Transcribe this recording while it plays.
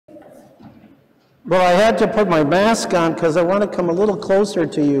Well, I had to put my mask on because I want to come a little closer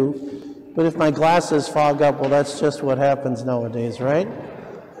to you, but if my glasses fog up, well, that's just what happens nowadays, right?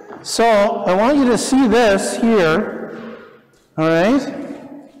 So I want you to see this here, all right?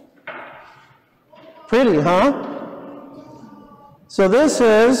 Pretty, huh? So this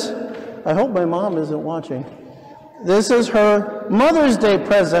is, I hope my mom isn't watching. This is her Mother's Day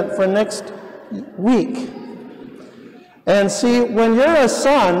present for next week. And see, when you're a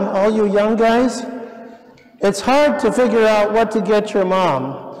son, all you young guys, it's hard to figure out what to get your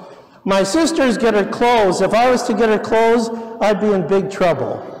mom. My sisters get her clothes. If I was to get her clothes, I'd be in big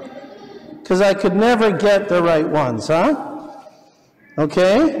trouble, because I could never get the right ones, huh?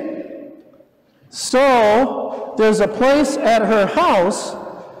 Okay? So, there's a place at her house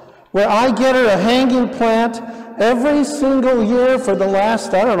where I get her a hanging plant every single year for the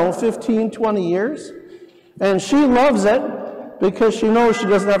last, 15, 20 years. And she loves it because she knows she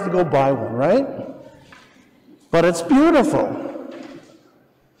doesn't have to go buy one, right? But it's beautiful.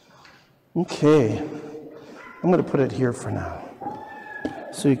 Okay. I'm going to put it here for now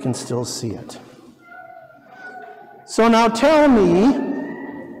so you can still see it. So now tell me,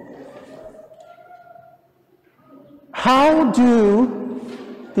 how do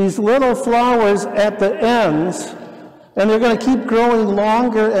these little flowers at the ends, and they're going to keep growing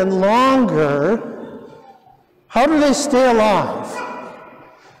longer and longer, how do they stay alive?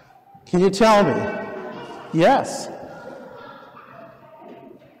 Can you tell me? Yes.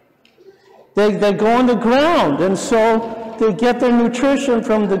 They go in the ground, and so they get their nutrition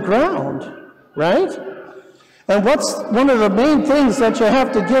from the ground, right? And what's one of the main things that you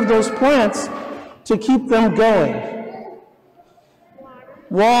have to give those plants to keep them going?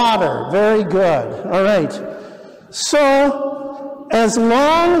 Water. Very good. All right. So, as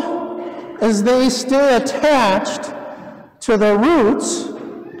long as they stay attached to the roots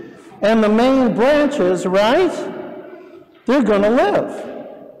and the main branches, right, they're going to live.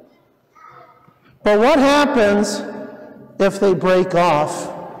 But what happens if they break off?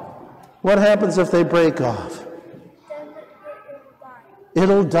 What happens if they break off?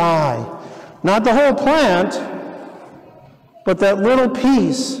 It'll die. Not the whole plant, but that little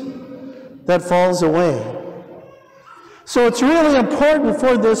piece that falls away. So it's really important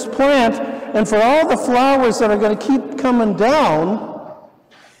for this plant and for all the flowers that are going to keep coming down,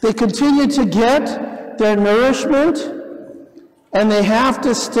 they continue to get their nourishment, and they have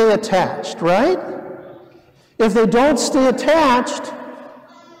to stay attached, right? If they don't stay attached,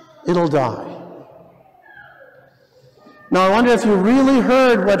 it'll die. Now, I wonder if you really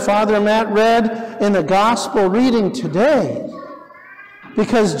heard what Father Matt read in the gospel reading today.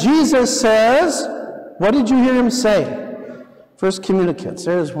 Because Jesus says, what did you hear him say? First communicants,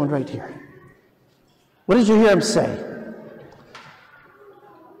 there's one right here. What did you hear him say?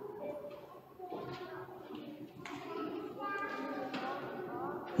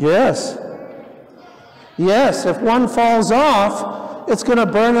 Yes. Yes, if one falls off, it's going to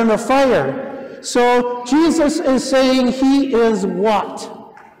burn in the fire. So Jesus is saying he is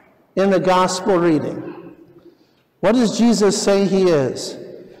what in the gospel reading? What does Jesus say he is?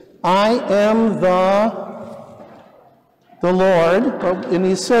 I am the Lord, and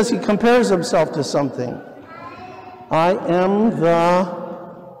he says, he compares himself to something. I am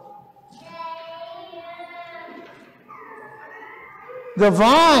the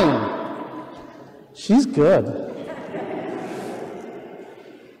vine. She's good.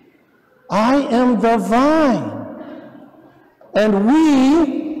 I am the vine. And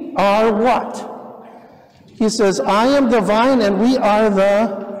we are what? He says, I am the vine and we are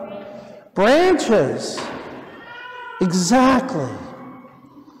the branches. Exactly.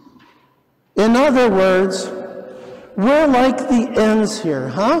 In other words, we're like the ends here,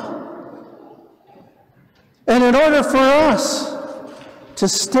 huh? And in order for us to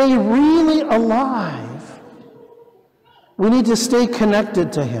stay really alive, we need to stay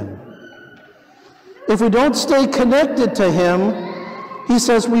connected to him. If we don't stay connected to him, he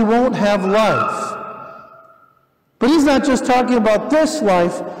says we won't have life. But he's not just talking about this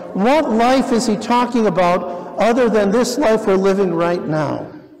life. What life is he talking about other than this life we're living right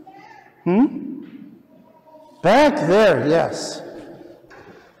now? Back there, yes.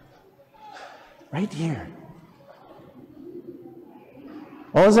 Right here.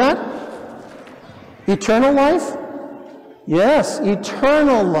 What was that? Eternal life? Yes,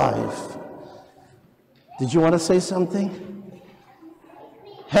 eternal life. Did you want to say something?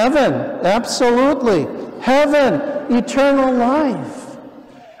 Heaven, absolutely. Heaven, eternal life.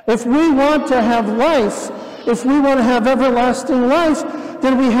 If we want to have life, if we want to have everlasting life,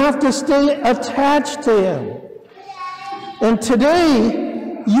 then we have to stay attached to him. And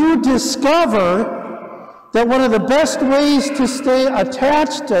today, you discover that one of the best ways to stay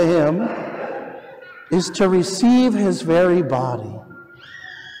attached to him is to receive his very body.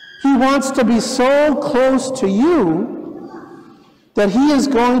 He wants to be so close to you that he is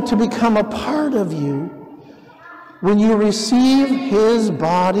going to become a part of you when you receive his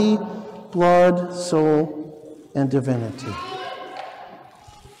body, blood, soul, and divinity.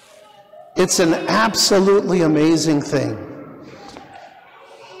 It's an absolutely amazing thing.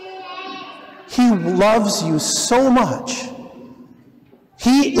 He loves you so much.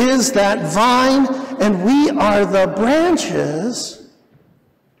 He is that vine, and we are the branches,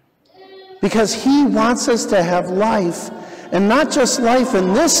 because he wants us to have life, and not just life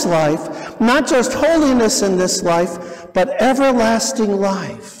in this life, not just holiness in this life, but everlasting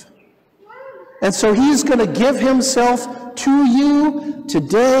life. And so he's going to give himself to you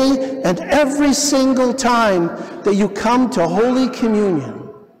today and every single time that you come to Holy Communion.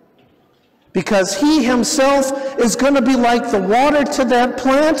 Because he himself is going to be like the water to that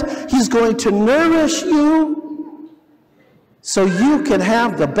plant. He's going to nourish you so you can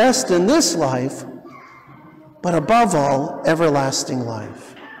have the best in this life, but above all, everlasting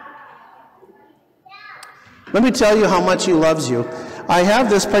life. Let me tell you how much he loves you. I have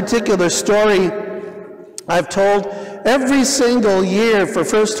this particular story I've told every single year for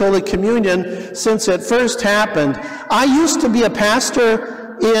First Holy Communion since it first happened. I used to be a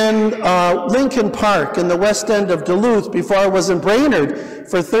pastor in Lincoln Park in the west end of Duluth before I was in Brainerd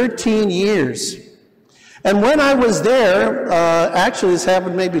for 13 years. And when I was there, actually this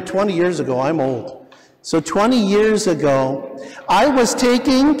happened maybe 20 years ago, I'm old. So 20 years ago, I was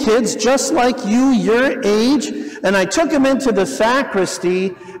taking kids just like you, your age, and I took them into the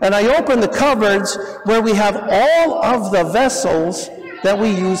sacristy, and I opened the cupboards where we have all of the vessels that we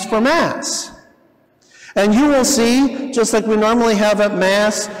use for Mass. And you will see, just like we normally have at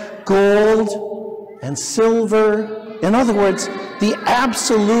Mass, gold and silver. In other words, the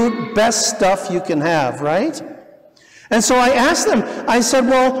absolute best stuff you can have, right? And so I asked them, I said,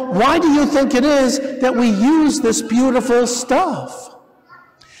 well, why do you think it is that we use this beautiful stuff?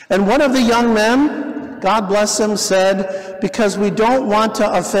 And one of the young men, God bless him, said, because we don't want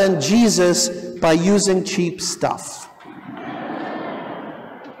to offend Jesus by using cheap stuff.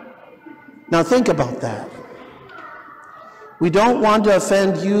 Now think about that. We don't want to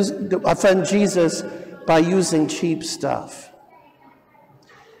offend Jesus by using cheap stuff.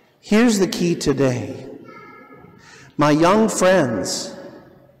 Here's the key today. My young friends,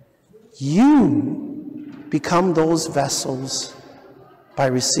 you become those vessels by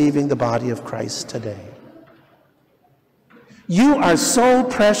receiving the body of Christ today. You are so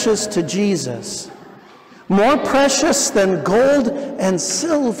precious to Jesus, more precious than gold and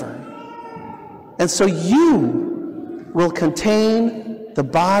silver. And so you will contain the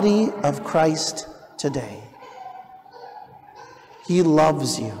body of Christ today. He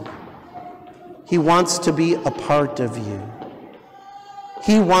loves you. He wants to be a part of you.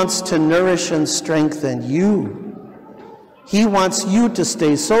 He wants to nourish and strengthen you. He wants you to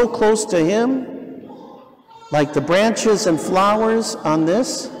stay so close to him, like the branches and flowers on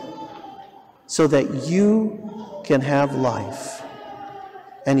this, so that you can have life.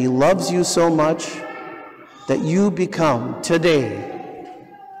 And he loves you so much that you become today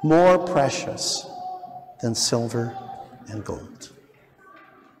more precious than silver and gold.